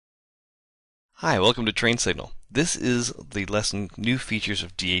Hi, welcome to Train Signal. This is the lesson, New Features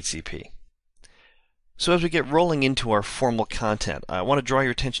of DHCP. So as we get rolling into our formal content, I want to draw your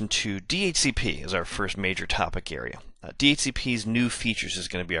attention to DHCP as our first major topic area. DHCP's new features is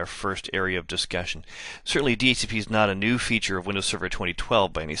going to be our first area of discussion. Certainly DHCP is not a new feature of Windows Server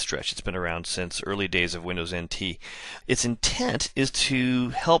 2012 by any stretch. It's been around since early days of Windows NT. Its intent is to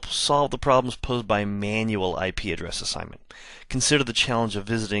help solve the problems posed by manual IP address assignment. Consider the challenge of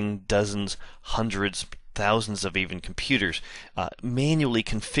visiting dozens, hundreds, thousands of even computers, manually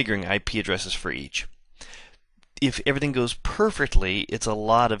configuring IP addresses for each. If everything goes perfectly, it's a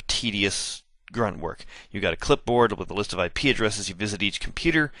lot of tedious grunt work. You've got a clipboard with a list of IP addresses. You visit each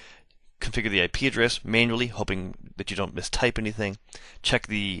computer, configure the IP address manually, hoping that you don't mistype anything, check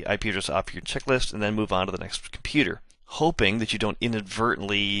the IP address off your checklist, and then move on to the next computer, hoping that you don't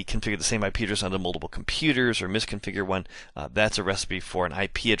inadvertently configure the same IP address onto multiple computers or misconfigure one. That's a recipe for an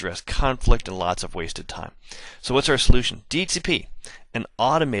IP address conflict and lots of wasted time. So what's our solution? DHCP, an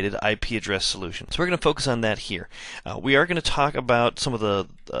automated IP address solution. So we're going to focus on that here. We are going to talk about some of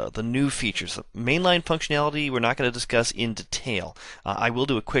the new features. Mainline functionality we're not going to discuss in detail. I will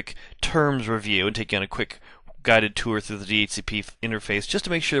do a quick terms review and take you on a quick guided tour through the DHCP interface just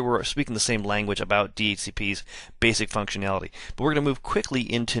to make sure we're speaking the same language about DHCP's basic functionality. But we're going to move quickly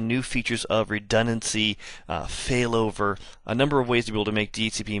into new features of redundancy, failover, a number of ways to be able to make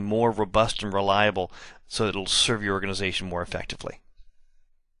DHCP more robust and reliable so that it'll serve your organization more effectively.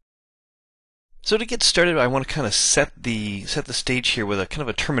 So to get started, I want to kind of set the stage here with a kind of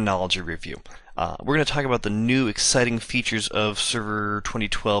a terminology review. We're going to talk about the new exciting features of Server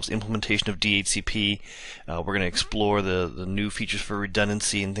 2012's implementation of DHCP. We're going to explore the new features for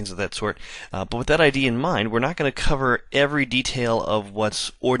redundancy and things of that sort. But with that idea in mind, we're not going to cover every detail of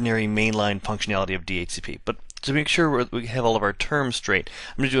what's ordinary mainline functionality of DHCP. But to make sure we have all of our terms straight,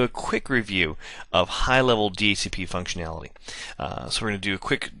 I'm going to do a quick review of high-level DHCP functionality. So we're going to do a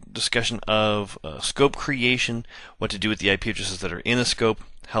quick discussion of scope creation, what to do with the IP addresses that are in a scope,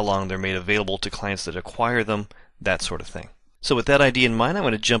 how long they're made available to clients that acquire them, that sort of thing. So with that idea in mind, I'm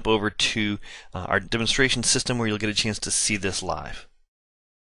going to jump over to our demonstration system where you'll get a chance to see this live.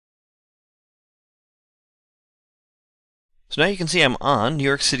 So now you can see I'm on New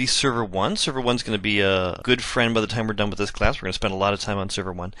York City Server 1. Server 1 is going to be a good friend by the time we're done with this class. We're going to spend a lot of time on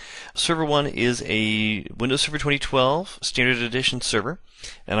Server 1. Server 1 is a Windows Server 2012 Standard Edition server,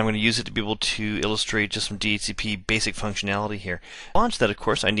 and I'm going to use it to be able to illustrate just some DHCP basic functionality here. To launch that, of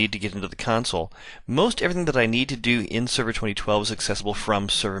course, I need to get into the console. Most everything that I need to do in Server 2012 is accessible from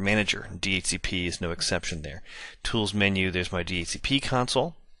Server Manager. DHCP is no exception there. Tools menu, there's my DHCP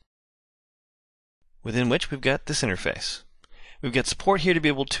console, within which we've got this interface. We've got support here to be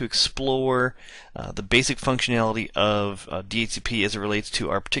able to explore the basic functionality of DHCP as it relates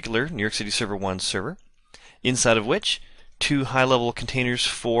to our particular New York City Server 1 server, inside of which two high-level containers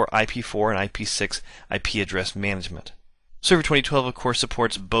for IP4 and IP6 IP address management. Server 2012, of course,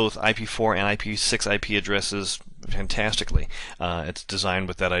 supports both IP4 and IP6 IP addresses fantastically. It's designed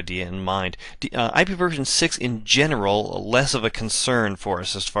with that idea in mind. IP version 6 in general, less of a concern for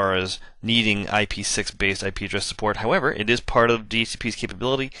us as far as needing IP6 based IP address support. However, it is part of DHCP's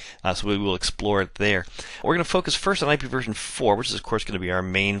capability, so we will explore it there. We're going to focus first on IP version 4, which is of course going to be our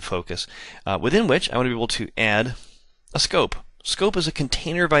main focus, within which I want to be able to add a scope. Scope is a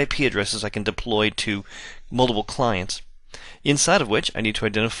container of IP addresses I can deploy to multiple clients, inside of which I need to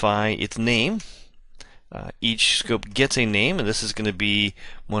identify its name. Each scope gets a name, and this is going to be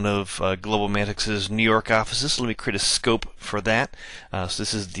one of Global-Mantix's New York offices. So let me create a scope for that. So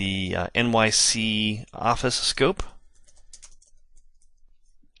this is the NYC office scope.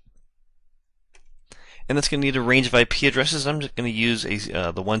 And that's going to need a range of IP addresses. I'm just going to use the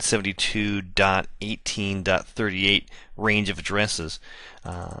 172.18.38 range of addresses.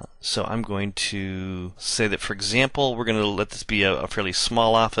 So I'm going to say that, for example, we're going to let this be a fairly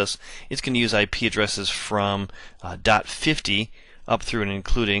small office. It's going to use IP addresses from .50 up through and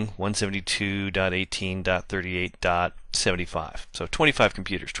including 172.18.38.75. So 25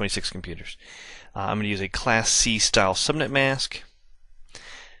 computers, 26 computers. I'm going to use a Class C style subnet mask.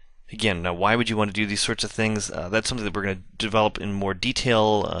 Again, now why would you want to do these sorts of things? That's something that we're going to develop in more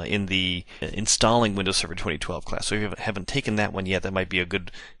detail in the installing Windows Server 2012 class. So if you haven't taken that one yet, that might be a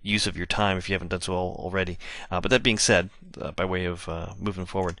good use of your time if you haven't done so already. But that being said, by way of moving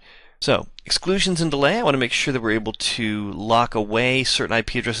forward, So, exclusions and delay, I want to make sure that we're able to lock away certain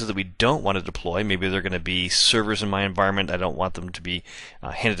IP addresses that we don't want to deploy. Maybe they're going to be servers in my environment. I don't want them to be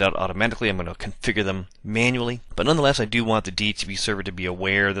handed out automatically. I'm going to configure them manually. But nonetheless, I do want the DHCP server to be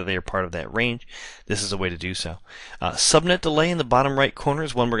aware that they are part of that range. This is a way to do so. Subnet delay in the bottom right corner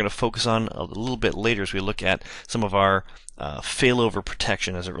is one we're going to focus on a little bit later as we look at some of our failover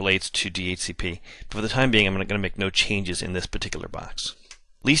protection as it relates to DHCP. But for the time being, I'm going to make no changes in this particular box.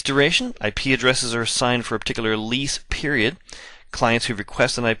 Lease duration, IP addresses are assigned for a particular lease period. Clients who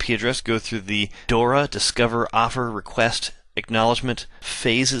request an IP address go through the DORA, discover, offer, request, acknowledgement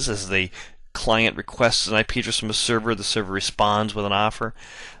phases. As the client requests an IP address from a server, the server responds with an offer.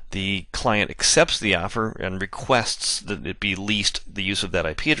 The client accepts the offer and requests that it be leased the use of that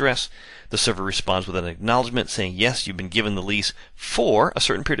IP address. The server responds with an acknowledgement saying, yes, you've been given the lease for a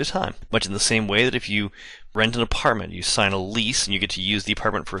certain period of time. Much in the same way that if you rent an apartment, you sign a lease and you get to use the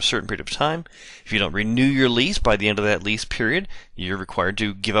apartment for a certain period of time. If you don't renew your lease by the end of that lease period, you're required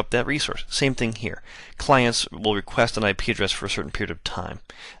to give up that resource. Same thing here. Clients will request an IP address for a certain period of time.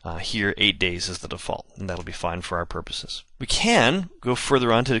 Here, 8 days is the default, and that'll be fine for our purposes. We can go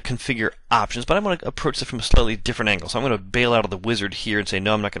further on to configure options, but I want to approach this from a slightly different angle. So I'm going to bail out of the wizard here and say,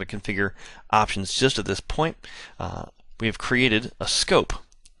 no, I'm not going to configure options just at this point. We have created a scope.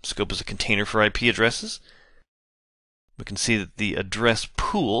 Scope is a container for IP addresses. We can see that the address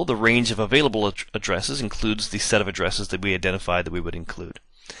pool, the range of available addresses, includes the set of addresses that we identified that we would include.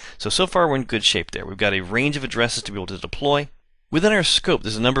 So far we're in good shape there. We've got a range of addresses to be able to deploy. Within our scope,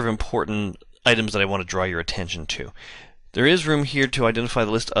 there's a number of important items that I want to draw your attention to. There is room here to identify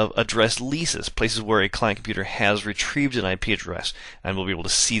the list of address leases, places where a client computer has retrieved an IP address, and we'll be able to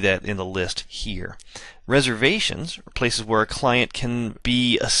see that in the list here. Reservations are places where a client can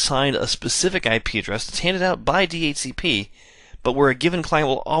be assigned a specific IP address that's handed out by DHCP, but where a given client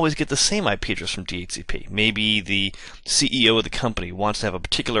will always get the same IP address from DHCP. Maybe the CEO of the company wants to have a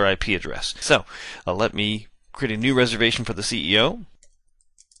particular IP address. So let me create a new reservation for the CEO.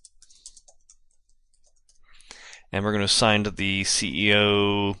 And we're going to assign to the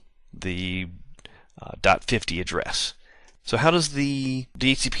CEO the .50 address. So how does the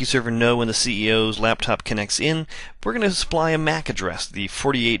DHCP server know when the CEO's laptop connects in? We're going to supply a MAC address, the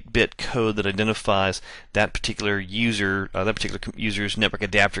 48-bit code that identifies that particular user, user's network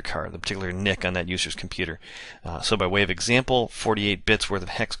adapter card, the particular NIC on that user's computer. So by way of example, 48 bits worth of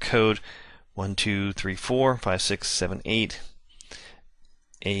hex code, 1, 2, 3, 4, 5, 6, 7, 8,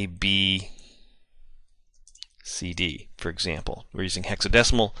 A, B, CD, for example. We're using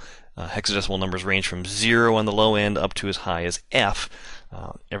hexadecimal. Hexadecimal numbers range from 0 on the low end up to as high as F.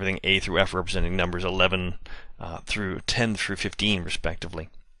 Everything A through F representing numbers 11 through 10 through 15, respectively.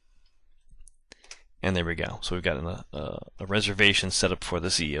 And there we go. So we've got a reservation set up for the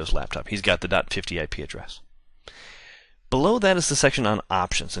CEO's laptop. He's got the .50 IP address. Below that is the section on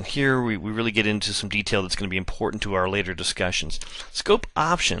options, and here we really get into some detail that's going to be important to our later discussions. Scope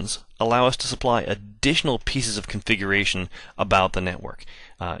options allow us to supply additional pieces of configuration about the network.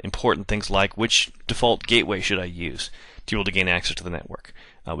 Important things like which default gateway should I use to be able to gain access to the network.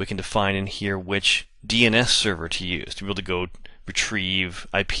 We can define in here which DNS server to use to be able to go retrieve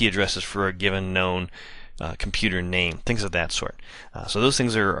IP addresses for a given known computer name, things of that sort. So those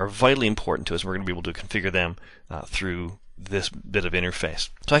things are vitally important to us, and we're going to be able to configure them through this bit of interface.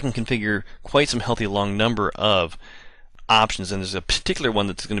 So I can configure quite some healthy long number of options, and there's a particular one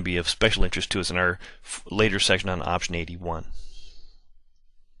that's going to be of special interest to us in our later section on option 81.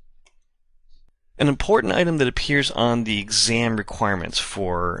 An important item that appears on the exam requirements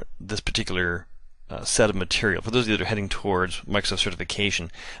for this particular set of material, for those of you that are heading towards Microsoft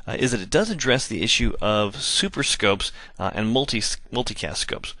certification, is that it does address the issue of super scopes and multicast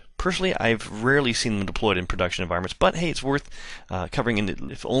scopes. Personally, I've rarely seen them deployed in production environments, but hey, it's worth covering,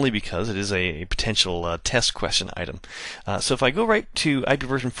 if only because it is a potential test question item. So if I go right to IP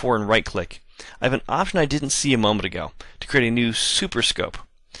version 4 and right-click, I have an option I didn't see a moment ago to create a new super scope.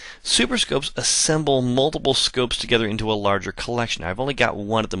 Super scopes assemble multiple scopes together into a larger collection. I've only got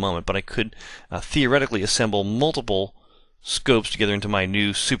one at the moment, but I could theoretically assemble multiple scopes together into my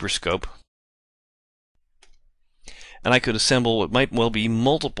new super scope. And I could assemble what might well be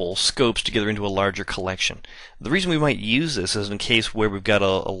multiple scopes together into a larger collection. The reason we might use this is in case where we've got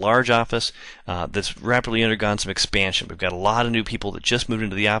a large office that's rapidly undergone some expansion. We've got a lot of new people that just moved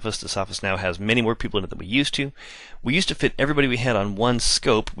into the office. This office now has many more people in it than we used to. We used to fit everybody we had on one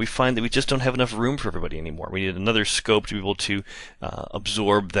scope. We find that we just don't have enough room for everybody anymore. We need another scope to be able to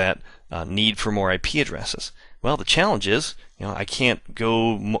absorb that need for more IP addresses. Well, the challenge is, I can't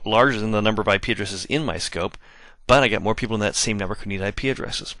go larger than the number of IP addresses in my scope. but I got more people in that same network who need IP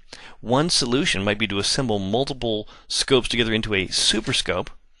addresses. One solution might be to assemble multiple scopes together into a super scope.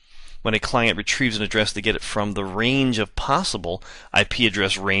 When a client retrieves an address, they get it from the range of possible IP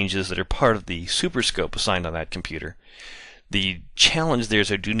address ranges that are part of the super scope assigned on that computer. The challenge there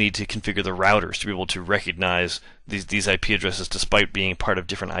is I do need to configure the routers to be able to recognize these IP addresses, despite being part of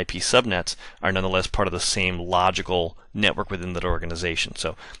different IP subnets, are nonetheless part of the same logical network within that organization.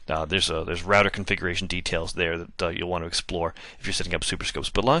 So there's router configuration details there that you'll want to explore if you're setting up superscopes.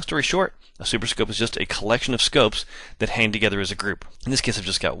 But long story short, a superscope is just a collection of scopes that hang together as a group. In this case, I've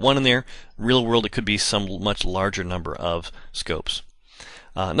just got one in there. Real world, it could be some much larger number of scopes.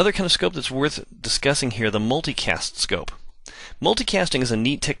 Another kind of scope that's worth discussing here, the multicast scope. Multicasting is a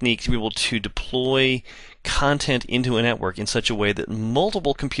neat technique to be able to deploy content into a network in such a way that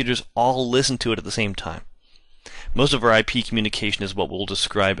multiple computers all listen to it at the same time. Most of our IP communication is what we'll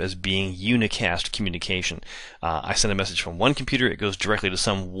describe as being unicast communication. I send a message from one computer, it goes directly to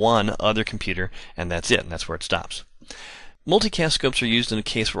some one other computer, and that's it, and that's where it stops. Multicast scopes are used in a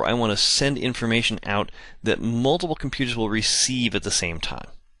case where I want to send information out that multiple computers will receive at the same time.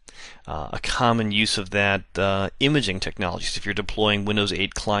 A common use of that, imaging technologies. If you're deploying Windows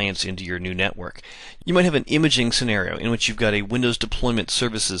 8 clients into your new network, you might have an imaging scenario in which you've got a Windows Deployment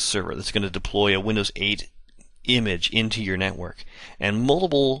Services server that's going to deploy a Windows 8 image into your network. And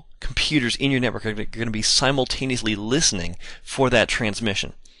multiple computers in your network are going to be simultaneously listening for that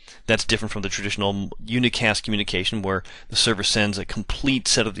transmission. That's different from the traditional unicast communication where the server sends a complete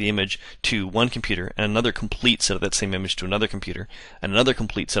set of the image to one computer and another complete set of that same image to another computer and another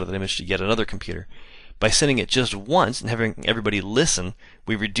complete set of that image to yet another computer. By sending it just once and having everybody listen,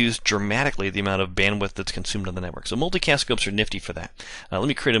 we reduce dramatically the amount of bandwidth that's consumed on the network. So multicast scopes are nifty for that. Let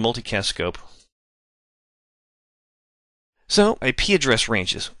me create a multicast scope. So, IP address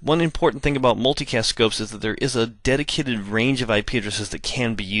ranges. One important thing about multicast scopes is that there is a dedicated range of IP addresses that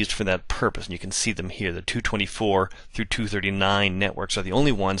can be used for that purpose, and you can see them here. The 224 through 239 networks are the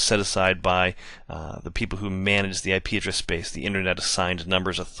only ones set aside by the people who manage the IP address space. The Internet Assigned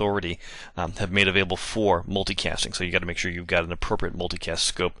Numbers Authority have made available for multicasting, so you've got to make sure you've got an appropriate multicast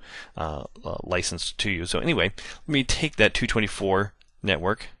scope licensed to you. So anyway, let me take that 224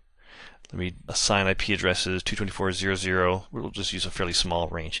 network. Let me assign IP addresses 224.0.0. We'll just use a fairly small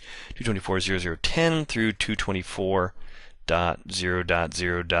range. 224.0.0.10 through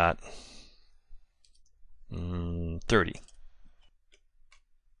 224.0.0.30.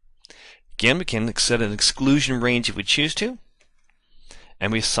 Again, we can set an exclusion range if we choose to.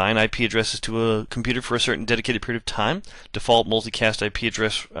 And we assign IP addresses to a computer for a certain dedicated period of time. Default multicast IP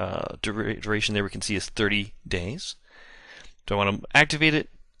address duration there we can see is 30 days. Do I want to activate it?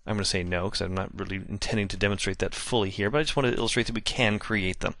 I'm going to say no because I'm not really intending to demonstrate that fully here, but I just want to illustrate that we can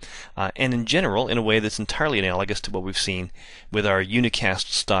create them. And in general, in a way that's entirely analogous to what we've seen with our unicast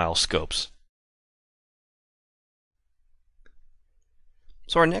style scopes.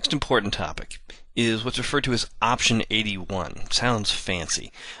 So our next important topic is what's referred to as option 81. Sounds fancy.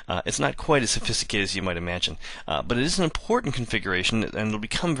 It's not quite as sophisticated as you might imagine, but it is an important configuration, and it'll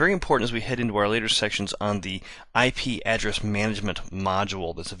become very important as we head into our later sections on the IP address management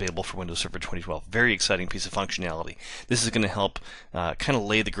module that's available for Windows Server 2012. Very exciting piece of functionality. This is going to help kind of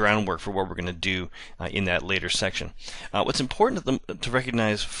lay the groundwork for what we're going to do in that later section. What's important to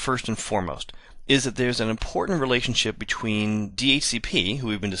recognize first and foremost is that there's an important relationship between DHCP, who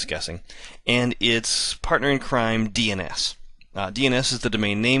we've been discussing, and its partner in crime, DNS. DNS is the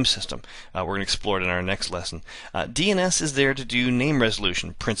domain name system. We're going to explore it in our next lesson. DNS is there to do name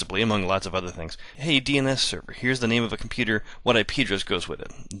resolution, principally, among lots of other things. Hey, DNS server, here's the name of a computer, what IP address goes with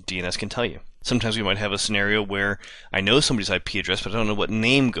it? DNS can tell you. Sometimes we might have a scenario where I know somebody's IP address, but I don't know what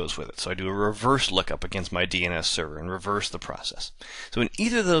name goes with it. So I do a reverse lookup against my DNS server and reverse the process. So in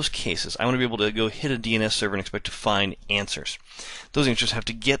either of those cases, I want to be able to go hit a DNS server and expect to find answers. Those answers have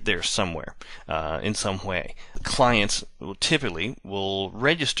to get there somewhere, in some way. Clients typically will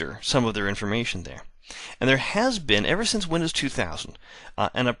register some of their information there. And there has been, ever since Windows 2000,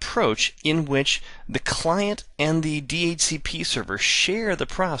 an approach in which the client and the DHCP server share the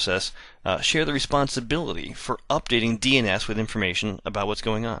process, share the responsibility for updating DNS with information about what's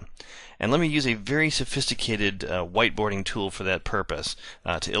going on. And let me use a very sophisticated whiteboarding tool for that purpose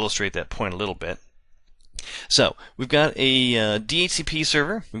to illustrate that point a little bit. So, we've got a DHCP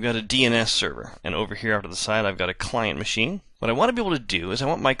server, we've got a DNS server, and over here off to the side I've got a client machine. What I want to be able to do is I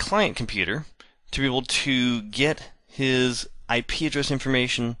want my client computer to be able to get his IP address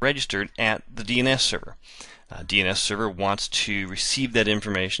information registered at the DNS server. DNS server wants to receive that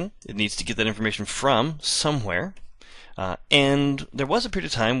information. It needs to get that information from somewhere. And there was a period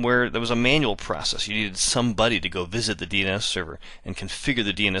of time where there was a manual process. You needed somebody to go visit the DNS server and configure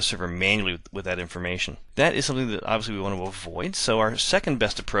the DNS server manually with that information. That is something that obviously we want to avoid, so our second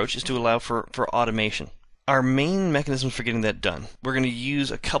best approach is to allow for automation. Our main mechanisms for getting that done, we're going to use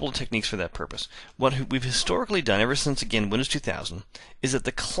a couple of techniques for that purpose. What we've historically done, ever since, again, Windows 2000, is that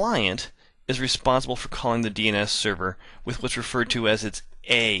the client is responsible for calling the DNS server with what's referred to as its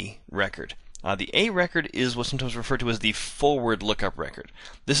A record. The A record is what's sometimes referred to as the forward lookup record.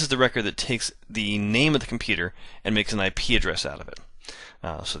 This is the record that takes the name of the computer and makes an IP address out of it.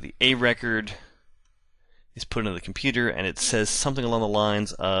 So the A record is put into the computer, and it says something along the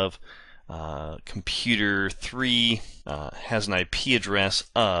lines of computer 3 has an IP address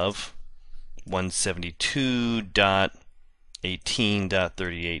of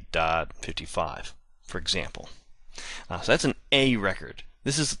 172.18.38.55, for example. So that's an A record.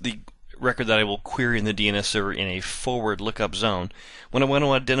 This is the record that I will query in the DNS server in a forward lookup zone when I want to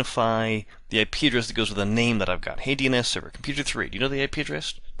identify the IP address that goes with the name that I've got. Hey, DNS server, computer 3, do you know the IP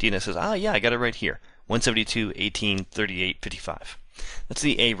address? DNS says, yeah, I got it right here, 172.18.38.55. That's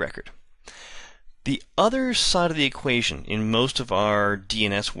the A record. The other side of the equation in most of our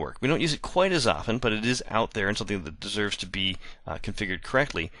DNS work, we don't use it quite as often, but it is out there and something that deserves to be configured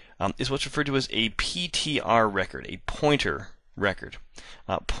correctly, is what's referred to as a PTR record, a pointer record.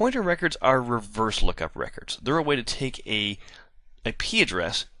 Pointer records are reverse lookup records. They're a way to take a IP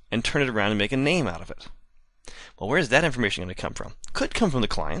address and turn it around and make a name out of it. Well, where is that information going to come from? Could come from the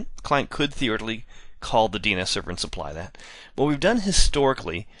client. The client could theoretically call the DNS server and supply that. What we've done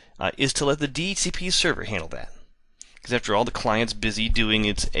historically is to let the DHCP server handle that. Because after all, the client's busy doing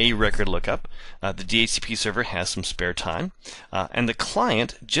its A record lookup. The DHCP server has some spare time. And the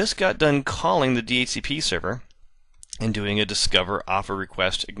client just got done calling the DHCP server and doing a discover offer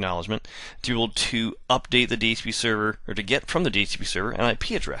request acknowledgement to be able to update the DHCP server, or to get from the DHCP server an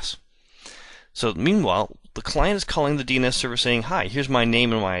IP address. So meanwhile, the client is calling the DNS server saying, hi, here's my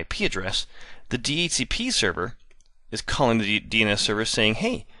name and my IP address. The DHCP server is calling the DNS server saying,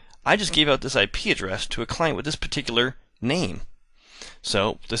 hey, I just gave out this IP address to a client with this particular name.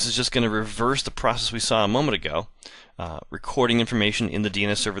 So this is just going to reverse the process we saw a moment ago, recording information in the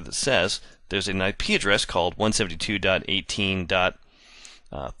DNS server that says there's an IP address called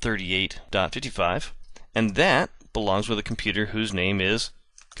 172.18.38.55, and that belongs with a computer whose name is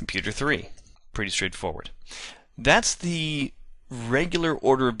computer 3. Pretty straightforward. That's the regular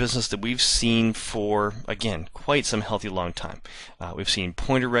order of business that we've seen for, again, quite some healthy long time. We've seen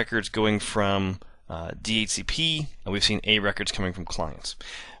pointer records going from DHCP, and we've seen A records coming from clients.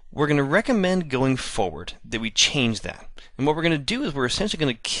 We're going to recommend going forward that we change that. And what we're going to do is we're essentially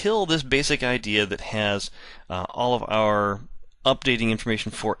going to kill this basic idea that has all of our updating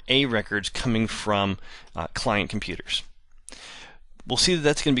information for A records coming from client computers. We'll see that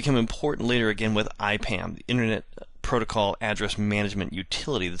that's going to become important later again with IPAM, the Internet Protocol Address Management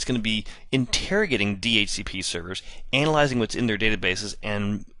Utility, that's going to be interrogating DHCP servers, analyzing what's in their databases,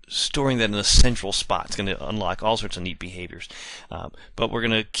 and storing that in a central spot. It's going to unlock all sorts of neat behaviors. But we're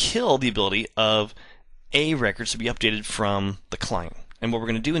going to kill the ability of A records to be updated from the client. And what we're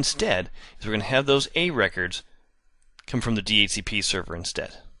going to do instead is we're going to have those A records come from the DHCP server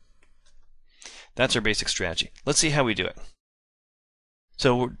instead. That's our basic strategy. Let's see how we do it.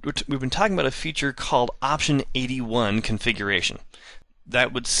 So we've been talking about a feature called Option 81 configuration.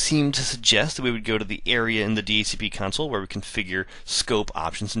 That would seem to suggest that we would go to the area in the DHCP console where we configure scope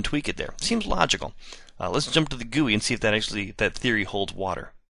options and tweak it there. Seems logical. Let's jump to the GUI and see if that theory holds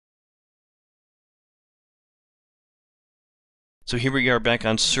water. So here we are back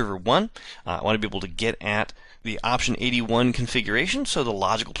on server 1. I want to be able to get at the Option 81 configuration, so the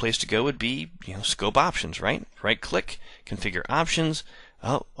logical place to go would be, scope options, right? Right click, configure options.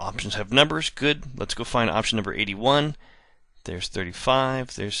 Oh, options have numbers, good. Let's go find option number 81. There's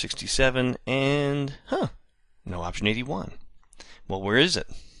 35, there's 67, and, no option 81. Well, where is it?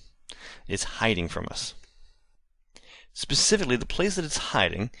 It's hiding from us. Specifically, the place that it's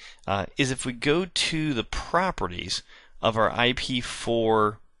hiding is if we go to the properties of our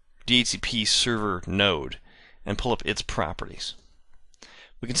IP4 DHCP server node and pull up its properties.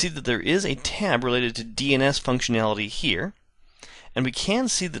 We can see that there is a tab related to DNS functionality here, and we can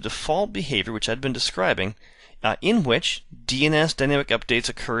see the default behavior, which I'd been describing, in which DNS dynamic updates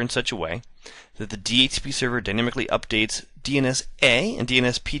occur in such a way that the DHCP server dynamically updates DNS A and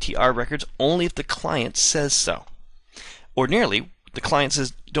DNS PTR records only if the client says so. Ordinarily, the client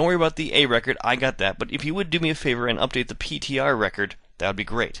says, don't worry about the A record, I got that, but if you would do me a favor and update the PTR record, that would be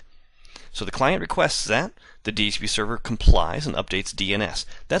great. So the client requests that, the DHCP server complies and updates DNS.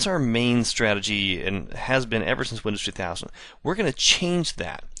 That's our main strategy and has been ever since Windows 2000. We're going to change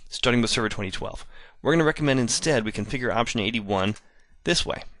that starting with Server 2012. We're going to recommend instead we configure option 81 this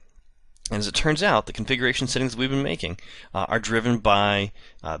way. And as it turns out, the configuration settings that we've been making are driven by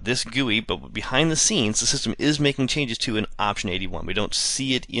this GUI, but behind the scenes, the system is making changes to an option 81. We don't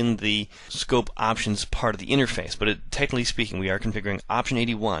see it in the scope options part of the interface, but technically speaking, we are configuring option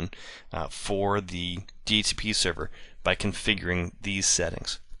 81 for the DHCP server by configuring these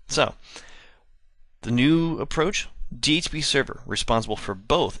settings. So, the new approach, DHCP server, responsible for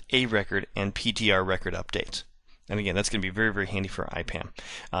both A record and PTR record updates. And again, that's going to be very, very handy for IPAM.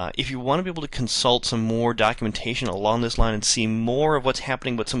 If you want to be able to consult some more documentation along this line and see more of what's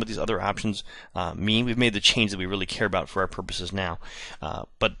happening, what some of these other options mean, we've made the change that we really care about for our purposes now.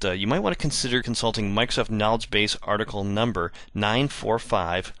 But you might want to consider consulting Microsoft Knowledge Base article number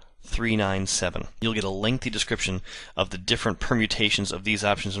 945397. You'll get a lengthy description of the different permutations of these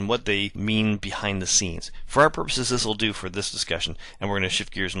options and what they mean behind the scenes. For our purposes, this will do for this discussion, and we're going to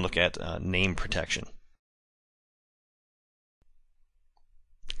shift gears and look at name protection.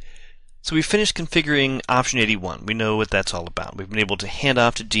 So we finished configuring option 81. We know what that's all about. We've been able to hand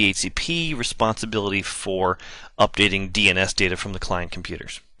off to DHCP responsibility for updating DNS data from the client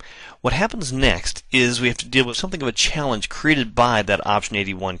computers. What happens next is we have to deal with something of a challenge created by that option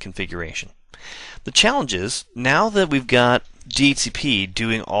 81 configuration. The challenge is, now that we've got DHCP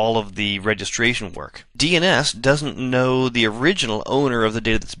doing all of the registration work, DNS doesn't know the original owner of the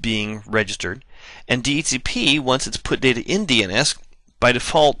data that's being registered, and DHCP, once it's put data in DNS, by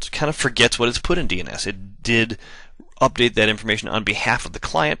default kind of forgets what it's put in DNS. It did update that information on behalf of the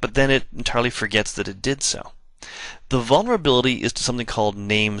client, but then it entirely forgets that it did so. The vulnerability is to something called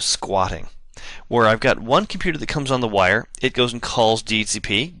name squatting, where I've got one computer that comes on the wire, it goes and calls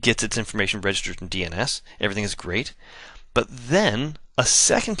DHCP, gets its information registered in DNS, everything is great, but then a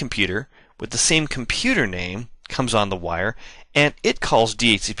second computer with the same computer name comes on the wire, and it calls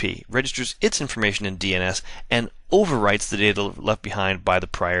DHCP, registers its information in DNS, and overwrites the data left behind by the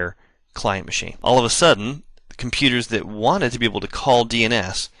prior client machine. All of a sudden, the computers that wanted to be able to call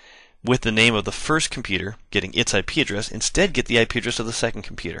DNS with the name of the first computer getting its IP address instead get the IP address of the second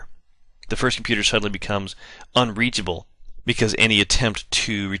computer. The first computer suddenly becomes unreachable because any attempt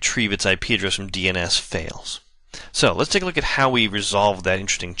to retrieve its IP address from DNS fails. So let's take a look at how we resolve that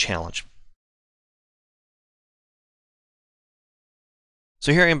interesting challenge.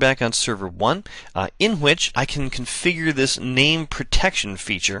 So here I am back on server 1, in which I can configure this name protection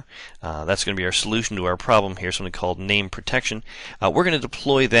feature. That's going to be our solution to our problem here, something called name protection. We're going to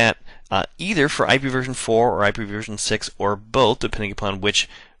deploy that either for IP version 4 or IP version 6 or both, depending upon which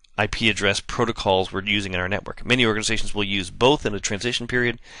IP address protocols we're using in our network. Many organizations will use both in a transition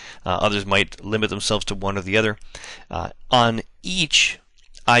period. Others might limit themselves to one or the other. On each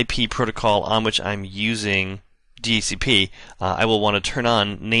IP protocol on which I'm using DHCP, I will want to turn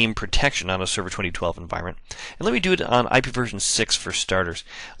on name protection on a Server 2012 environment. And let me do it on IP version 6 for starters.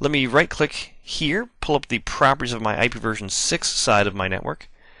 Let me right click here, pull up the properties of my IP version 6 side of my network.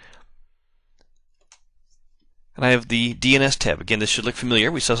 And I have the DNS tab. Again, this should look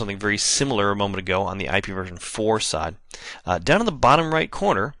familiar. We saw something very similar a moment ago on the IP version 4 side. Down in the bottom right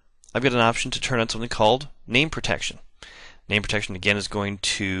corner, I've got an option to turn on something called name protection. Name protection, again, is going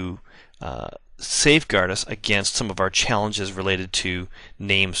to safeguard us against some of our challenges related to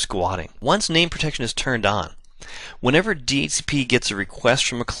name squatting. Once name protection is turned on, whenever DHCP gets a request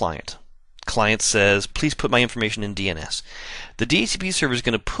from a client says, please put my information in DNS, the DHCP server is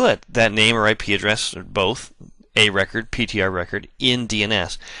going to put that name or IP address, or both, A record, PTR record, in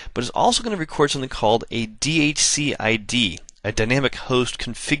DNS, but it's also going to record something called a DHCID, a dynamic host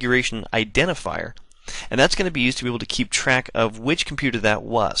configuration identifier. And that's going to be used to be able to keep track of which computer that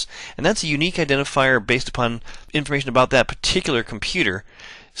was. And that's a unique identifier based upon information about that particular computer,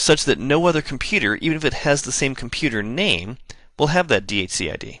 such that no other computer, even if it has the same computer name, will have that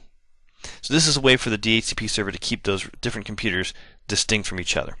DHCID. So this is a way for the DHCP server to keep those different computers distinct from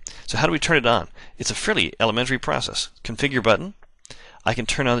each other. So how do we turn it on? It's a fairly elementary process. Configure button. I can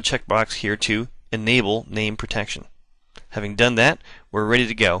turn on the checkbox here to enable name protection. Having done that, we're ready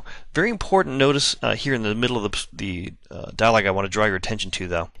to go. Very important notice here in the middle of the dialog I want to draw your attention to,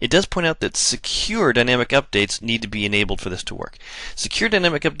 though. It does point out that secure dynamic updates need to be enabled for this to work. Secure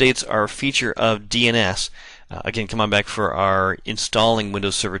dynamic updates are a feature of DNS. Again, come on back for our installing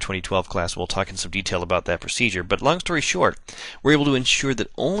Windows Server 2012 class. We'll talk in some detail about that procedure. But long story short, we're able to ensure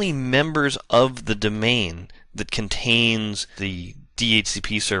that only members of the domain that contains the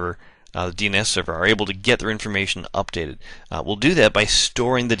DHCP server, the DNS server, are able to get their information updated. We'll do that by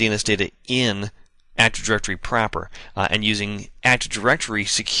storing the DNS data in Active Directory proper and using Active Directory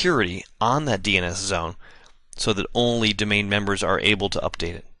security on that DNS zone so that only domain members are able to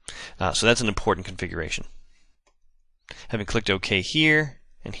update it. So that's an important configuration. Having clicked OK here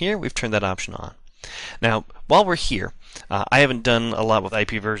and here, we've turned that option on. Now, while we're here, I haven't done a lot with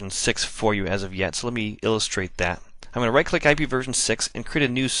IP version 6 for you as of yet, so let me illustrate that. I'm going to right-click IP version 6 and create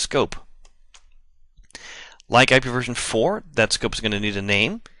a new scope. Like IP version 4, that scope is going to need a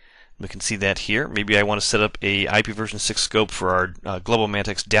name. We can see that here. Maybe I want to set up a IP version 6 scope for our Global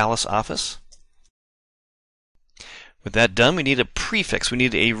Mantics Dallas office. With that done, we need a prefix. We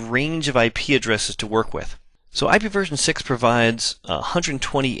need a range of IP addresses to work with. So IP version 6 provides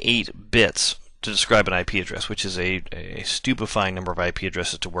 128 bits to describe an IP address, which is a stupefying number of IP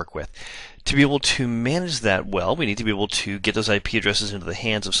addresses to work with. To be able to manage that well, we need to be able to get those IP addresses into the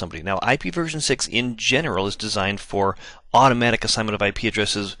hands of somebody. Now, IP version 6 in general is designed for automatic assignment of IP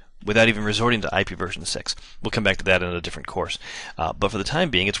addresses without even resorting to IP version 6. We'll come back to that in a different course. But for the time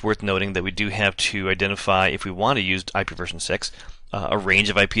being, it's worth noting that we do have to identify, if we want to use IP version 6, a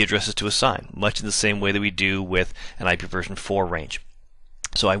range of IP addresses to assign, much in the same way that we do with an IP version 4 range.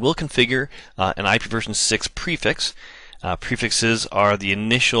 So I will configure an IP version 6 prefix. Prefixes are the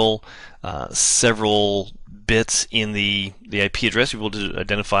initial several bits in the IP address. We will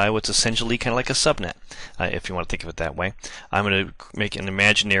identify what's essentially kind of like a subnet, if you want to think of it that way. I'm going to make an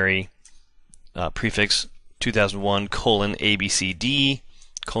imaginary prefix 2001 : ABCD :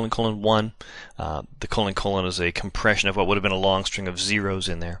 1. The colon is a compression of what would have been a long string of zeros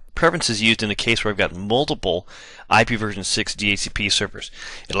in there. Preference is used in a case where I've got multiple IP version 6 DHCP servers.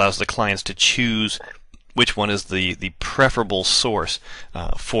 It allows the clients to choose which one is the preferable source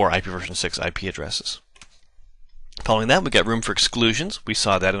for IP version 6 IP addresses. Following that, we've got room for exclusions. We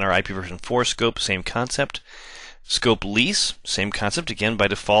saw that in our IP version 4 scope, same concept. Scope lease, same concept. Again, by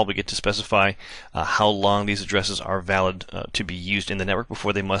default, we get to specify how long these addresses are valid to be used in the network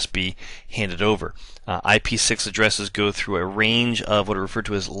before they must be handed over. IP6 addresses go through a range of what are referred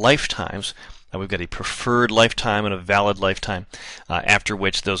to as lifetimes. We've got a preferred lifetime and a valid lifetime, after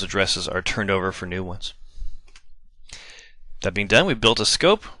which those addresses are turned over for new ones. That being done, we've built a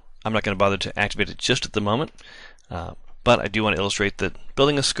scope. I'm not going to bother to activate it just at the moment. But I do want to illustrate that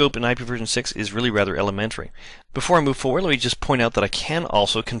building a scope in IP version 6 is really rather elementary. Before I move forward, let me just point out that I can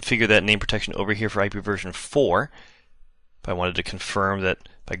also configure that name protection over here for IP version 4. If I wanted to confirm that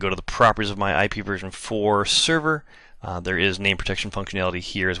if I go to the properties of my IP version 4 server, there is name protection functionality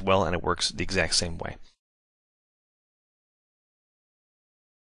here as well, and it works the exact same way.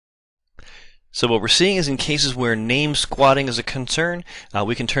 So what we're seeing is in cases where name squatting is a concern,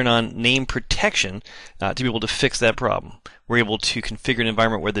 we can turn on name protection to be able to fix that problem. We're able to configure an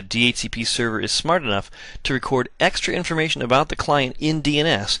environment where the DHCP server is smart enough to record extra information about the client in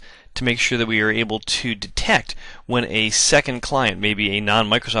DNS to make sure that we are able to detect when a second client, maybe a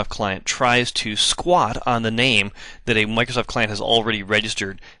non-Microsoft client, tries to squat on the name that a Microsoft client has already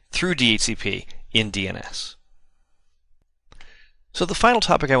registered through DHCP in DNS. So the final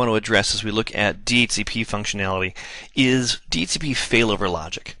topic I want to address as we look at DHCP functionality is DHCP failover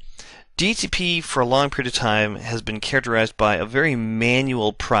logic. DHCP for a long period of time has been characterized by a very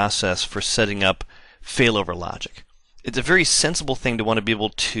manual process for setting up failover logic. It's a very sensible thing to want to be able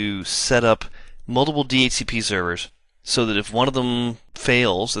to set up multiple DHCP servers so that if one of them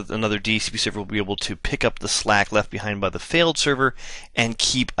fails, that another DHCP server will be able to pick up the slack left behind by the failed server and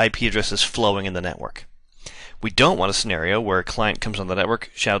keep IP addresses flowing in the network. We don't want a scenario where a client comes on the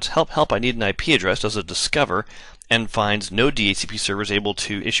network, shouts, "Help, help, I need an IP address," does a discover, and finds no DHCP servers able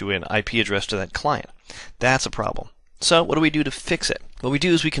to issue an IP address to that client. That's a problem. So what do we do to fix it? What we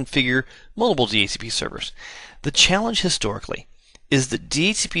do is we configure multiple DHCP servers. The challenge historically is that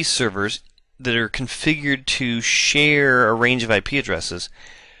DHCP servers that are configured to share a range of IP addresses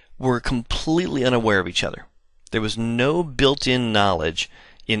were completely unaware of each other. There was no built-in knowledge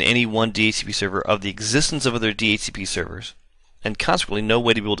in any one DHCP server of the existence of other DHCP servers, and consequently no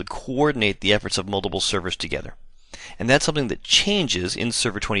way to be able to coordinate the efforts of multiple servers together. And that's something that changes in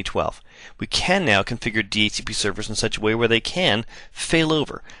Server 2012. We can now configure DHCP servers in such a way where they can fail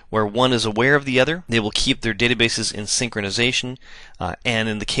over, where one is aware of the other, they will keep their databases in synchronization, and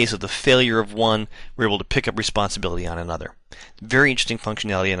in the case of the failure of one, we're able to pick up responsibility on another. Very interesting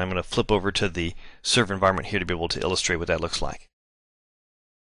functionality, and I'm going to flip over to the server environment here to be able to illustrate what that looks like.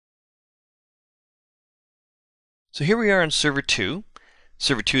 So here we are in Server 2.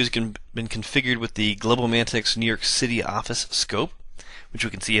 Server 2 has been configured with the Global Mantics New York City office scope, which we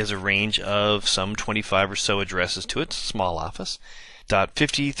can see has a range of some 25 or so addresses to it, small office,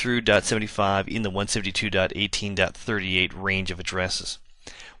 .50 through .75 in the 172.18.38 range of addresses.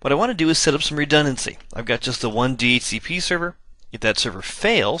 What I want to do is set up some redundancy. I've got just the one DHCP server. If that server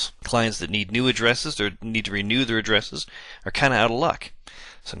fails, clients that need new addresses or need to renew their addresses are kind of out of luck.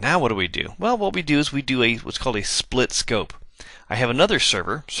 So now what do? Well, what we do is we do what's called a split scope. I have another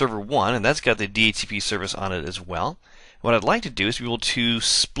server, server 1, and that's got the DHCP service on it as well. What I'd like to do is be able to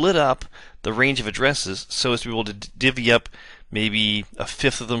split up the range of addresses so as to be able to divvy up maybe a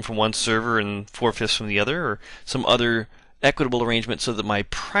fifth of them from one server and 4/5 from the other, or some other equitable arrangement so that my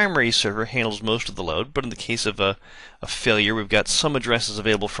primary server handles most of the load, but in the case of a failure, we've got some addresses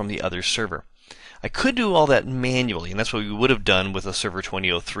available from the other server. I could do all that manually, and that's what we would have done with a server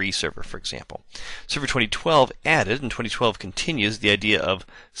 2003 server, for example. Server 2012 added, and 2012 continues, the idea of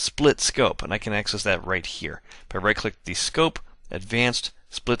split scope, and I can access that right here. If I right-click the scope, advanced,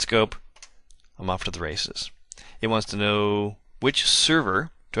 split scope, I'm off to the races. It wants to know which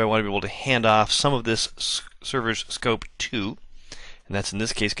server do I want to be able to hand off some of this server's scope to, and that's in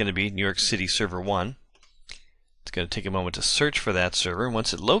this case going to be New York City Server 1. It's going to take a moment to search for that server, and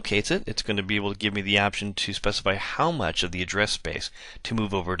once it locates it, it's going to be able to give me the option to specify how much of the address space to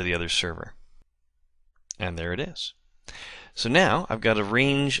move over to the other server. And there it is. So now I've got a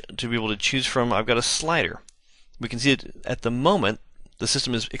range to be able to choose from. I've got a slider. We can see that at the moment the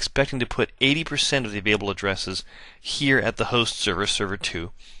system is expecting to put 80% of the available addresses here at the host server, server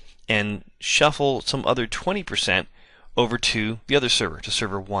 2, and shuffle some other 20% over to the other server, to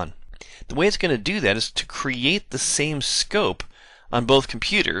server 1. The way it's going to do that is to create the same scope on both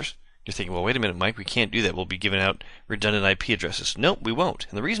computers. You're thinking, well, wait a minute, Mike, we can't do that. We'll be giving out redundant IP addresses. Nope, we won't.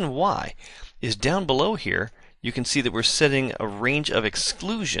 And the reason why is down below here, you can see that we're setting a range of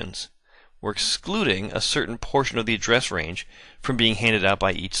exclusions. We're excluding a certain portion of the address range from being handed out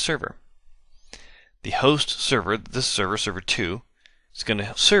by each server. The host server, this server, server 2, is going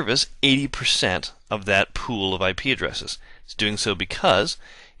to service 80% of that pool of IP addresses. It's doing so because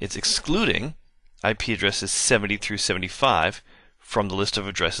it's excluding IP addresses 70 through 75 from the list of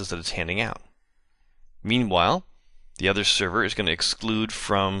addresses that it's handing out. Meanwhile, the other server is going to exclude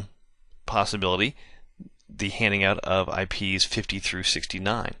from possibility the handing out of IPs 50 through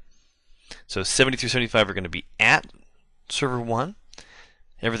 69. So 70 through 75 are going to be at server 1.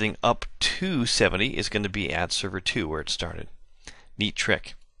 Everything up to 70 is going to be at server 2 where it started. Neat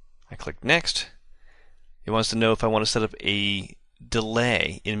trick. I click next. It wants to know if I want to set up a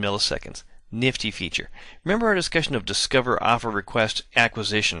delay in milliseconds. Nifty feature. Remember our discussion of discover, offer, request,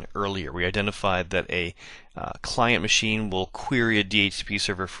 acquisition earlier. We identified that a client machine will query a DHCP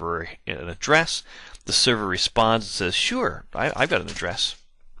server for an address. The server responds and says, sure, I've got an address.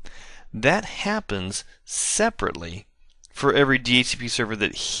 That happens separately for every DHCP server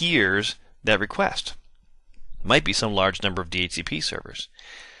that hears that request. It might be some large number of DHCP servers.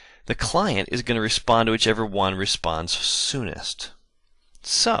 The client is going to respond to whichever one responds soonest.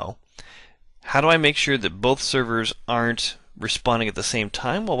 So, how do I make sure that both servers aren't responding at the same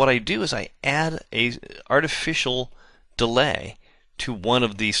time? Well, what I do is I add an artificial delay to one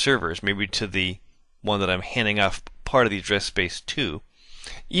of these servers, maybe to the one that I'm handing off part of the address space to.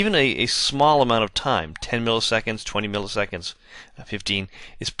 Even a small amount of time, 10 milliseconds, 20 milliseconds, 15,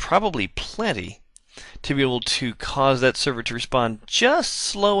 is probably plenty to be able to cause that server to respond just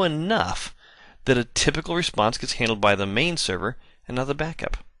slow enough that a typical response gets handled by the main server and not the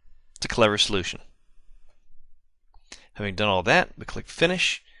backup. It's a clever solution. Having done all that, we click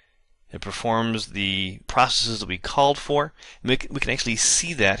Finish. It performs the processes that we called for. We can actually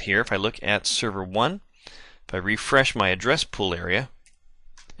see that here if I look at server 1. If I refresh my address pool area,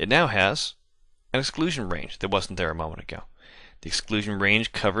 it now has an exclusion range that wasn't there a moment ago. The exclusion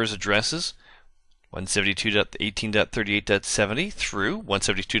range covers addresses 172.18.38.70 through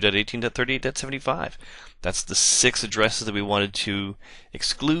 172.18.38.75. That's the 6 addresses that we wanted to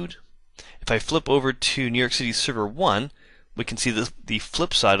exclude. If I flip over to New York City Server 1, we can see the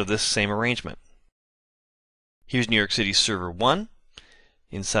flip side of this same arrangement. Here's New York City Server 1,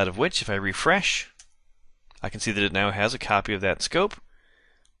 inside of which, if I refresh, I can see that it now has a copy of that scope.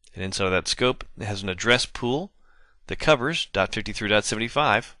 And inside of that scope, it has an address pool that covers .50 through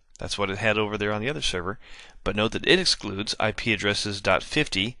 .75. That's what it had over there on the other server. But note that it excludes IP addresses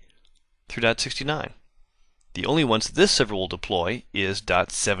 .50 through .69. The only ones that this server will deploy is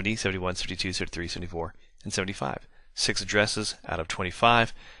 .70, 71, 72, 73, 74, and 75. 6 addresses out of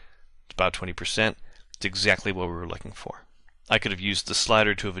 25. It's about 20%. It's exactly what we were looking for. I could have used the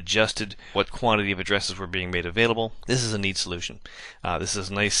slider to have adjusted what quantity of addresses were being made available. This is a neat solution. This is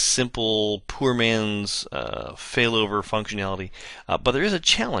a nice, simple, poor man's failover functionality, but there is a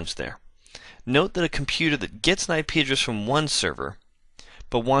challenge there. Note that a computer that gets an IP address from one server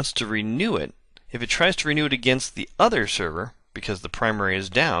but wants to renew it, if it tries to renew it against the other server, because the primary is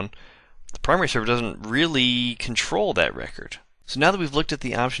down, the primary server doesn't really control that record. So now that we've looked at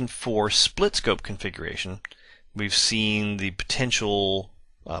the option for split scope configuration, we've seen the potential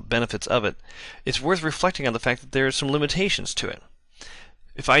benefits of it, it's worth reflecting on the fact that there are some limitations to it.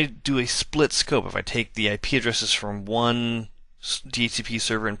 If I do a split scope, if I take the IP addresses from one DHCP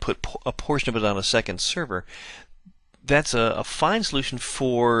server and put a portion of it on a second server, that's a fine solution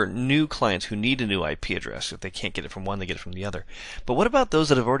for new clients who need a new IP address. If they can't get it from one, they get it from the other. But what about those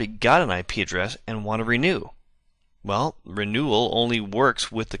that have already got an IP address and want to renew? Well, renewal only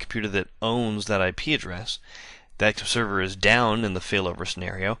works with the computer that owns that IP address. That server is down in the failover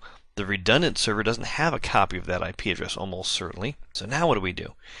scenario. The redundant server doesn't have a copy of that IP address, almost certainly. So now what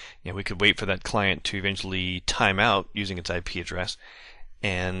do? We could wait for that client to eventually time out using its IP address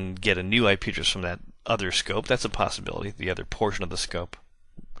and get a new IP address from that other scope. That's a possibility, the other portion of the scope.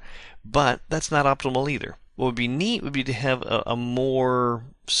 But that's not optimal either. What would be neat would be to have a more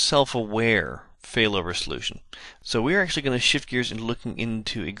self-aware failover solution. So we're actually going to shift gears into looking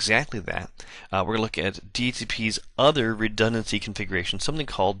into exactly that. We're going to look at DHCP's other redundancy configuration, something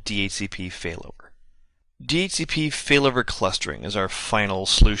called DHCP failover. DHCP failover clustering is our final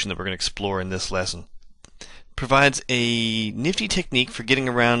solution that we're going to explore in this lesson. Provides a nifty technique for getting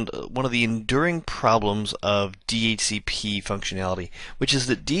around one of the enduring problems of DHCP functionality, which is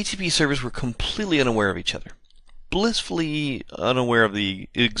that DHCP servers were completely unaware of each other, blissfully unaware of the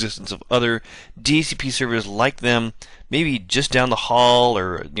existence of other DHCP servers like them, maybe just down the hall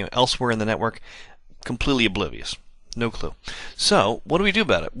or elsewhere in the network, completely oblivious, no clue. So what do we do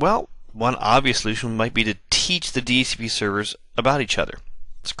about it? Well, one obvious solution might be to teach the DHCP servers about each other.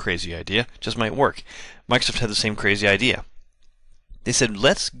 It's a crazy idea, just might work. Microsoft had the same crazy idea. They said,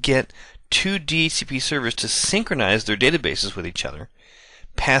 let's get two DHCP servers to synchronize their databases with each other,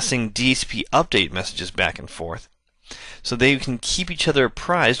 passing DHCP update messages back and forth, so they can keep each other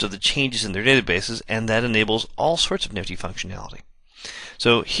apprised of the changes in their databases, and that enables all sorts of nifty functionality.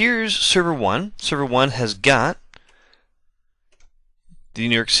 So here's server 1. Server 1 has got the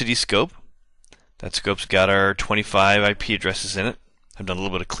New York City scope. That scope's got our 25 IP addresses in it. I've done a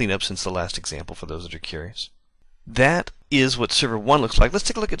little bit of cleanup since the last example for those that are curious. That is what server 1 looks like. Let's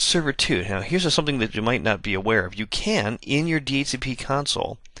take a look at server 2. Now here's something that you might not be aware of. You can, in your DHCP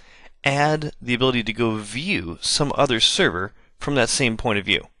console, add the ability to go view some other server from that same point of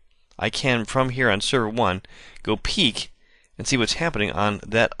view. I can, from here on server 1, go peek and see what's happening on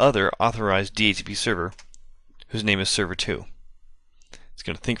that other authorized DHCP server whose name is server 2. It's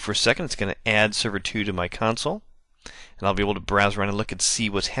going to think for a second. It's going to add server 2 to my console. And I'll be able to browse around and look and see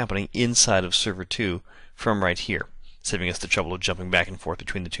what's happening inside of server 2 from right here, saving us the trouble of jumping back and forth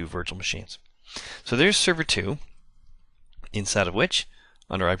between the two virtual machines. So there's server 2, inside of which,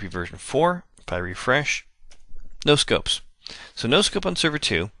 under IP version 4, if I refresh, no scopes. So no scope on server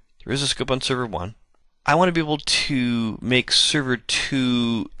 2. There is a scope on server 1. I want to be able to make server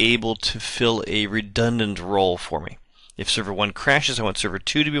 2 able to fill a redundant role for me. If server 1 crashes, I want server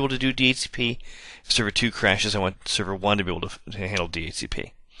 2 to be able to do DHCP. If server 2 crashes, I want server 1 to be able to handle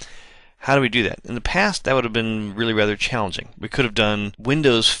DHCP. How do we do that? In the past, that would have been really rather challenging. We could have done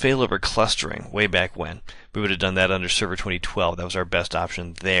Windows failover clustering way back when. We would have done that under server 2012. That was our best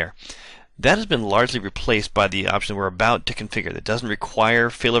option there. That has been largely replaced by the option we're about to configure. That doesn't require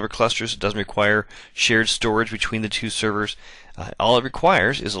failover clusters. It doesn't require shared storage between the two servers. All it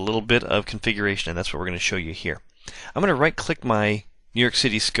requires is a little bit of configuration, and that's what we're going to show you here. I'm going to right-click my New York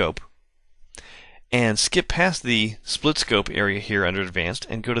City scope and skip past the split scope area here under Advanced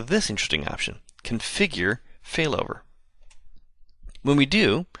and go to this interesting option, Configure Failover. When we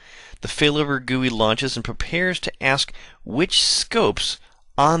do, the failover GUI launches and prepares to ask which scopes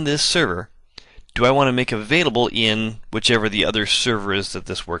on this server do I want to make available in whichever the other server is that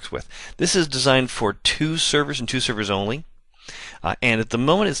this works with. This is designed for 2 servers and 2 servers only. And at the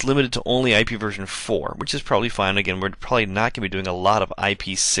moment it's limited to only IP version 4, which is probably fine. Again, we're probably not going to be doing a lot of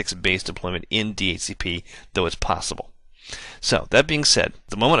IP6 based deployment in DHCP, though it's possible. So, that being said, at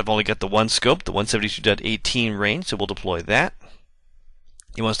the moment I've only got the one scope, the 172.18 range, so we'll deploy that.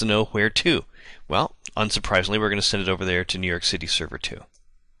 He wants to know where to. Well, unsurprisingly, we're going to send it over there to New York City Server 2.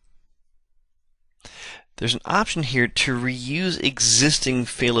 There's an option here to reuse existing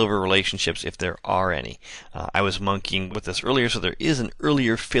failover relationships if there are any. I was monkeying with this earlier, so there is an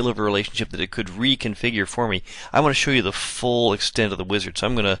earlier failover relationship that it could reconfigure for me. I want to show you the full extent of the wizard, so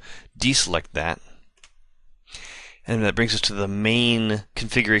I'm going to deselect that. And that brings us to the main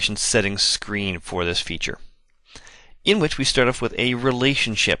configuration settings screen for this feature, in which we start off with a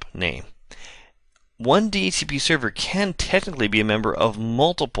relationship name. One DHCP server can technically be a member of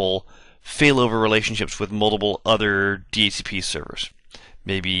multiple failover relationships with multiple other DHCP servers.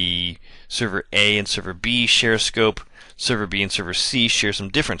 Maybe server A and server B share a scope, server B and server C share some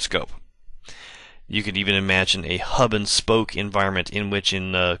different scope. You could even imagine a hub and spoke environment in which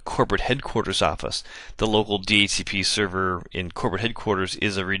in a corporate headquarters office, the local DHCP server in corporate headquarters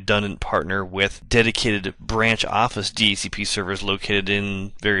is a redundant partner with dedicated branch office DHCP servers located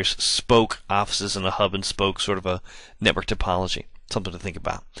in various spoke offices in a hub and spoke sort of a network topology. Something to think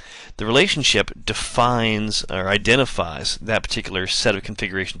about. The relationship defines or identifies that particular set of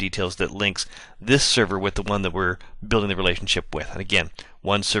configuration details that links this server with the one that we're building the relationship with. And again,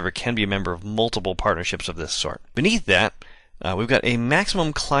 one server can be a member of multiple partnerships of this sort. Beneath that, we've got a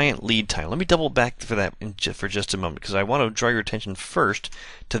maximum client lead time. Let me double back for that for just a moment, because I want to draw your attention first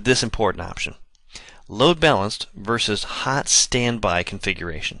to this important option. Load balanced versus hot standby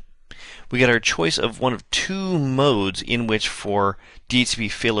configuration. We get our choice of one of two modes in which for DHCP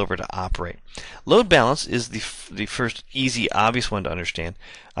failover to operate. Load balance is the first easy, obvious one to understand,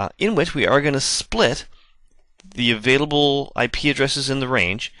 in which we are going to split the available IP addresses in the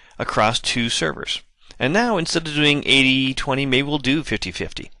range across two servers. And now, instead of doing 80-20, maybe we'll do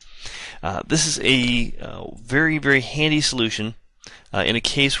 50-50. This is a very, very handy solution in a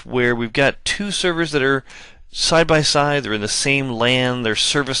case where we've got two servers that are side by side, they're in the same LAN, they're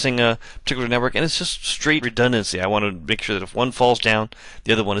servicing a particular network, and it's just straight redundancy. I want to make sure that if one falls down,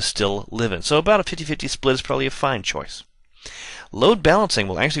 the other one is still living. So about a 50-50 split is probably a fine choice. Load balancing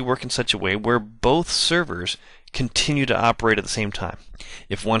will actually work in such a way where both servers continue to operate at the same time.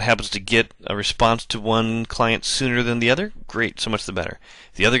 If one happens to get a response to one client sooner than the other, great, so much the better.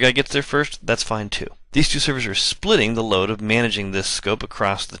 If the other guy gets there first, that's fine too. These two servers are splitting the load of managing this scope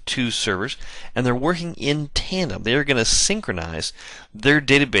across the two servers, and they're working in tandem. They are going to synchronize their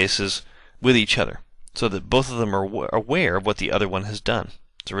databases with each other so that both of them are aware of what the other one has done.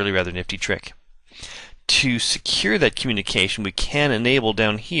 It's a really rather nifty trick. To secure that communication, we can enable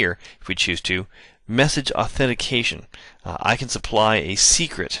down here, if we choose to, message authentication. I can supply a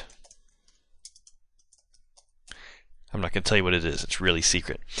secret. I'm not going to tell you what it is. It's really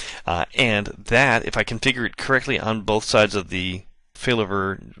secret. And that, if I configure it correctly on both sides of the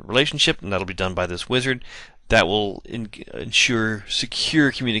failover relationship, and that'll be done by this wizard, that will ensure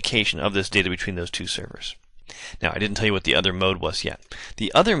secure communication of this data between those two servers. Now, I didn't tell you what the other mode was yet.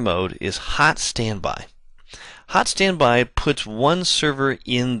 The other mode is hot standby. Hot standby puts one server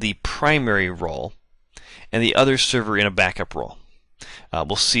in the primary role and the other server in a backup role.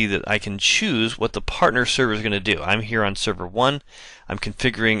 We'll see that I can choose what the partner server is going to do. I'm here on server 1. I'm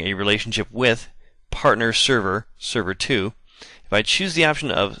configuring a relationship with partner server, server 2. If I choose the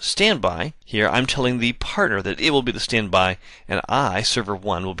option of standby, here I'm telling the partner that it will be the standby and I, server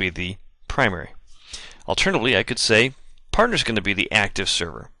 1, will be the primary. Alternatively, I could say partner is going to be the active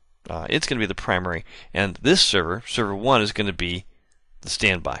server. It's going to be the primary, and this server, server 1, is going to be the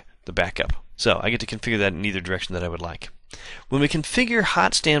standby, the backup. So I get to configure that in either direction that I would like. When we configure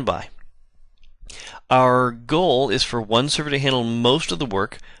hot standby, our goal is for one server to handle most of the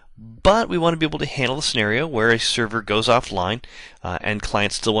work, but we want to be able to handle the scenario where a server goes offline and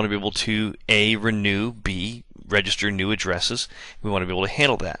clients still want to be able to A, renew, B, register new addresses. We want to be able to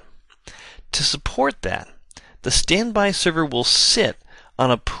handle that. To support that, the standby server will sit on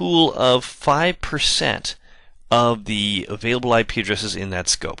a pool of 5% of the available IP addresses in that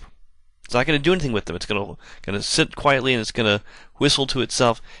scope. It's not going to do anything with them. It's going to sit quietly and it's going to whistle to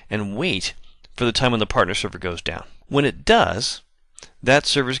itself and wait for the time when the partner server goes down. When it does, that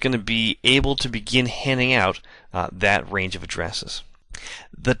server is going to be able to begin handing out that range of addresses.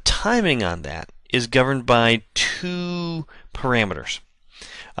 The timing on that is governed by two parameters.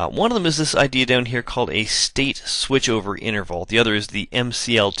 One of them is this idea down here called a state switchover interval. The other is the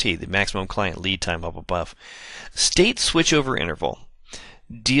MCLT, the maximum client lead time up above. State switchover interval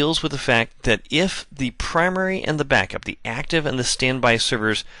deals with the fact that if the primary and the backup, the active and the standby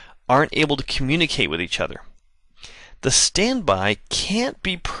servers, aren't able to communicate with each other, the standby can't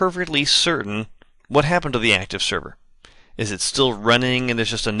be perfectly certain what happened to the active server. Is it still running and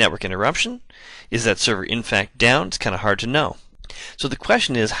there's just a network interruption? Is that server in fact down? It's kind of hard to know. So the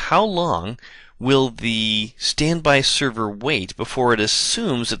question is, how long will the standby server wait before it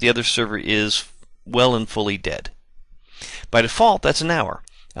assumes that the other server is well and fully dead? By default, that's an hour.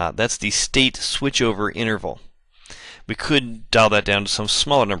 That's the state switchover interval. We could dial that down to some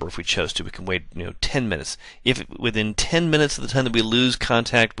smaller number if we chose to. We can wait 10 minutes. If within 10 minutes of the time that we lose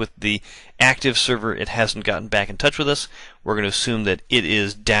contact with the active server, it hasn't gotten back in touch with us, we're going to assume that it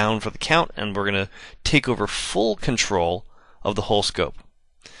is down for the count, and we're going to take over full control of the whole scope.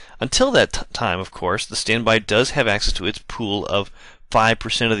 Until that time, of course, the standby does have access to its pool of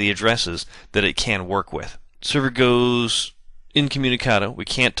 5% of the addresses that it can work with. Server goes incommunicado. We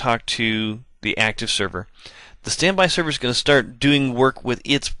can't talk to the active server. The standby server is going to start doing work with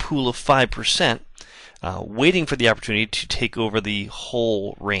its pool of 5%, waiting for the opportunity to take over the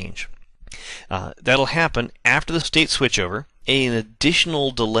whole range. That'll happen after the state switchover, an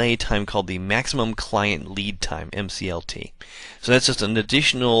additional delay time called the maximum client lead time, MCLT. So that's just an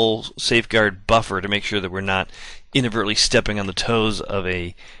additional safeguard buffer to make sure that we're not inadvertently stepping on the toes of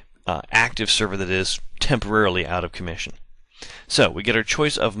a active server that is temporarily out of commission. So we get our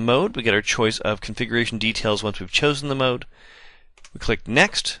choice of mode, we get our choice of configuration details once we've chosen the mode. We click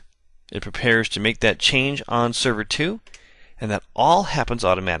Next. It prepares to make that change on server 2, and that all happens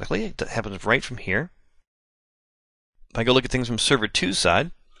automatically. It happens right from here. If I go look at things from server 2's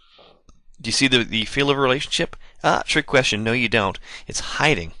side, do you see the failover relationship? Trick question. No, you don't. It's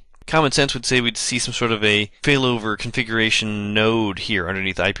hiding. Common sense would say we'd see some sort of a failover configuration node here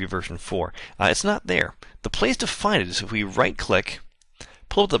underneath IP version 4. It's not there. The place to find it is if we right-click,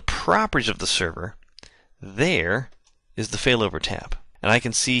 pull up the properties of the server. There is the failover tab. And I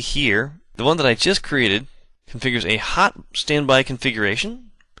can see here, the one that I just created configures a hot standby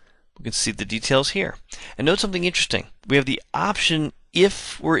configuration. We can see the details here. And note something interesting. We have the option,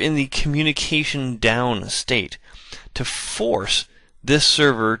 if we're in the communication down state, to force this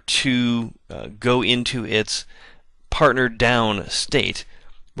server to go into its partner down state,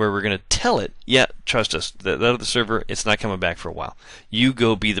 where we're going to tell it, yeah, trust us, that other server, it's not coming back for a while. You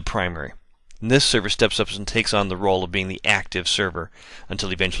go be the primary. And this server steps up and takes on the role of being the active server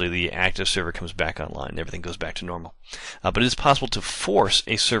until eventually the active server comes back online and everything goes back to normal. But it is possible to force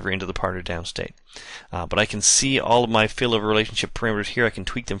a server into the partner down state. But I can see all of my failover relationship parameters here. I can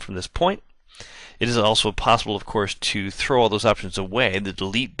tweak them from this point. It is also possible, of course, to throw all those options away. The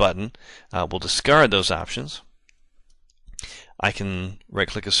delete button will discard those options. I can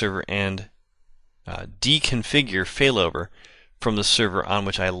right-click a server and deconfigure failover from the server on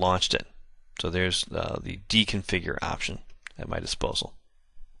which I launched it. So there's the deconfigure option at my disposal.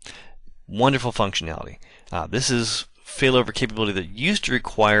 Wonderful functionality. This is failover capability that used to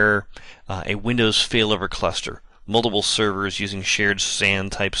require a Windows failover cluster, multiple servers using shared SAN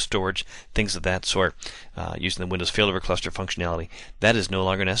type storage, things of that sort, using the Windows failover cluster functionality. That is no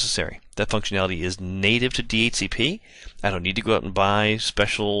longer necessary. That functionality is native to DHCP. I don't need to go out and buy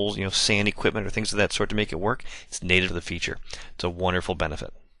special SAN equipment or things of that sort to make it work. It's native to the feature. It's a wonderful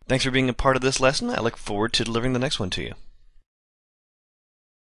benefit. Thanks for being a part of this lesson. I look forward to delivering the next one to you.